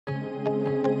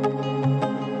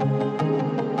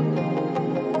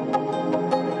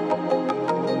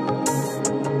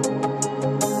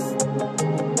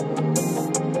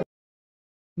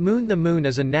The Moon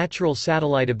is a natural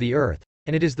satellite of the Earth,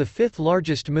 and it is the fifth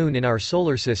largest moon in our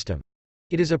solar system.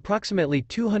 It is approximately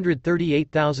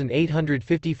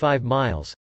 238,855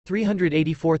 miles,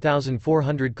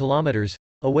 384,400 kilometers,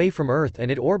 away from Earth, and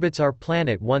it orbits our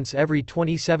planet once every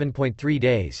 27.3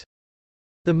 days.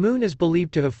 The Moon is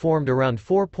believed to have formed around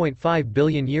 4.5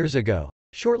 billion years ago,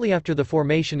 shortly after the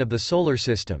formation of the Solar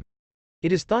System.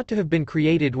 It is thought to have been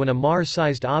created when a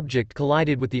Mars-sized object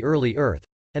collided with the early Earth,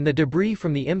 and the debris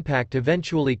from the impact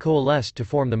eventually coalesced to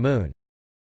form the Moon.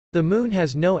 The Moon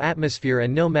has no atmosphere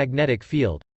and no magnetic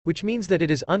field, which means that it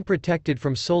is unprotected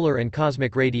from solar and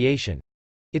cosmic radiation.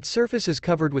 Its surface is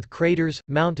covered with craters,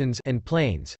 mountains, and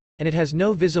plains, and it has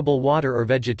no visible water or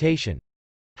vegetation.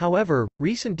 However,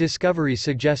 recent discoveries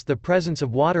suggest the presence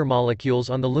of water molecules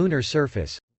on the lunar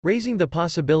surface, raising the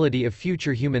possibility of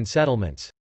future human settlements.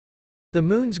 The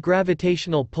Moon's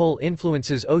gravitational pull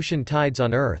influences ocean tides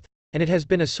on Earth, and it has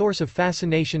been a source of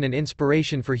fascination and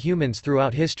inspiration for humans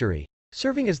throughout history,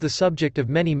 serving as the subject of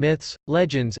many myths,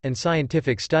 legends, and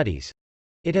scientific studies.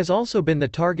 It has also been the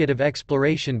target of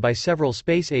exploration by several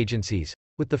space agencies,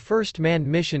 with the first manned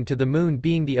mission to the Moon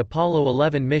being the Apollo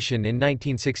 11 mission in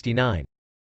 1969.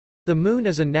 The Moon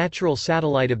is a natural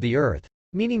satellite of the Earth,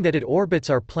 meaning that it orbits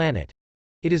our planet.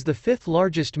 It is the fifth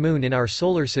largest moon in our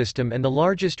solar system and the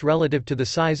largest relative to the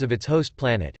size of its host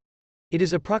planet. It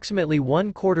is approximately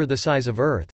 1/4 the size of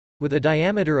Earth, with a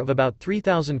diameter of about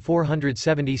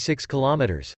 3,476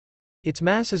 kilometers. Its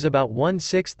mass is about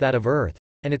 1/6 that of Earth,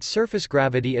 and its surface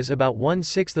gravity is about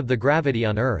 1/6 of the gravity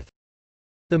on Earth.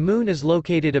 The Moon is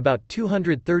located about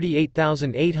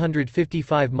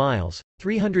 238,855 miles,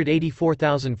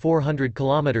 384,400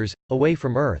 kilometers, away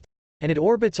from Earth, and it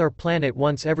orbits our planet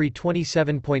once every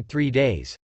 27.3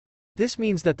 days. This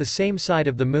means that the same side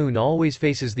of the Moon always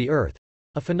faces the Earth,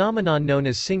 a phenomenon known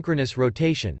as synchronous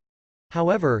rotation.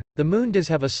 However, the Moon does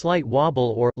have a slight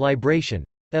wobble or libration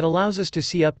that allows us to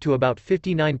see up to about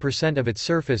 59% of its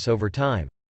surface over time.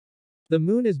 The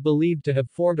Moon is believed to have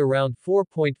formed around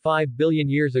 4.5 billion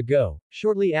years ago,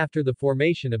 shortly after the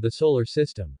formation of the Solar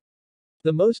System.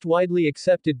 The most widely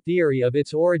accepted theory of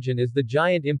its origin is the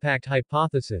giant impact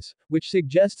hypothesis, which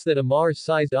suggests that a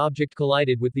Mars-sized object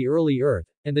collided with the early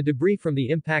Earth, and the debris from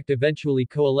the impact eventually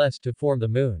coalesced to form the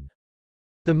Moon.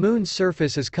 The Moon's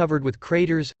surface is covered with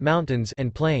craters, mountains,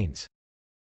 and plains.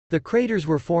 The craters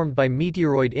were formed by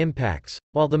meteoroid impacts,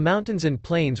 while the mountains and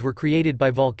plains were created by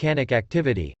volcanic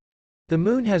activity. The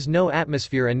Moon has no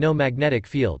atmosphere and no magnetic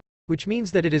field, which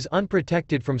means that it is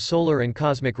unprotected from solar and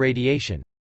cosmic radiation.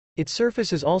 Its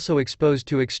surface is also exposed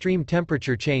to extreme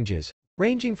temperature changes,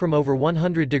 ranging from over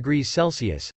 100 degrees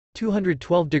Celsius,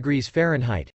 212 degrees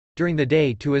Fahrenheit, during the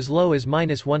day to as low as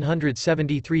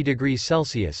 -173 degrees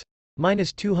Celsius,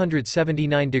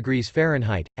 -279 degrees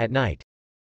Fahrenheit, at night.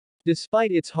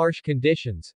 Despite its harsh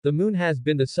conditions, the Moon has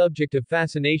been the subject of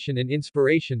fascination and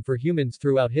inspiration for humans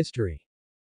throughout history.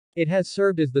 It has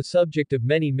served as the subject of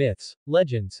many myths,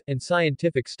 legends, and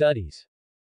scientific studies.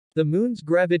 The Moon's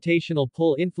gravitational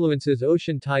pull influences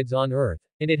ocean tides on Earth,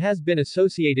 and it has been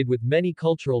associated with many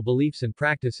cultural beliefs and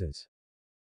practices.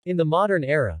 In the modern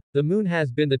era, the Moon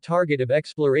has been the target of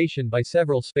exploration by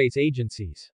several space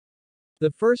agencies.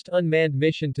 The first unmanned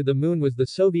mission to the Moon was the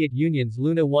Soviet Union's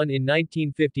Luna 1 in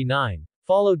 1959,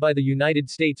 followed by the United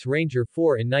States Ranger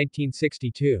 4 in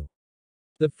 1962.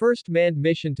 The first manned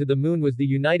mission to the Moon was the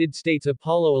United States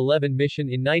Apollo 11 mission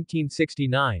in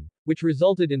 1969, which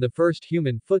resulted in the first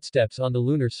human footsteps on the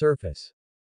lunar surface.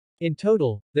 In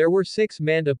total, there were 6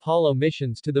 manned Apollo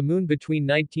missions to the Moon between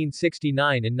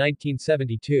 1969 and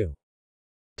 1972.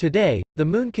 Today, the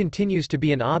Moon continues to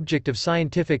be an object of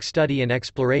scientific study and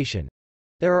exploration.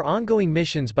 There are ongoing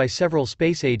missions by several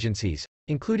space agencies,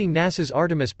 including NASA's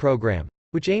Artemis program,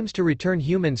 which aims to return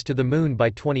humans to the Moon by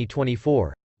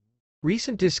 2024.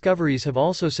 Recent discoveries have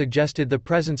also suggested the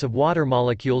presence of water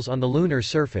molecules on the lunar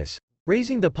surface,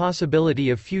 raising the possibility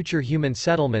of future human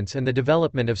settlements and the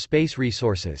development of space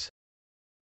resources.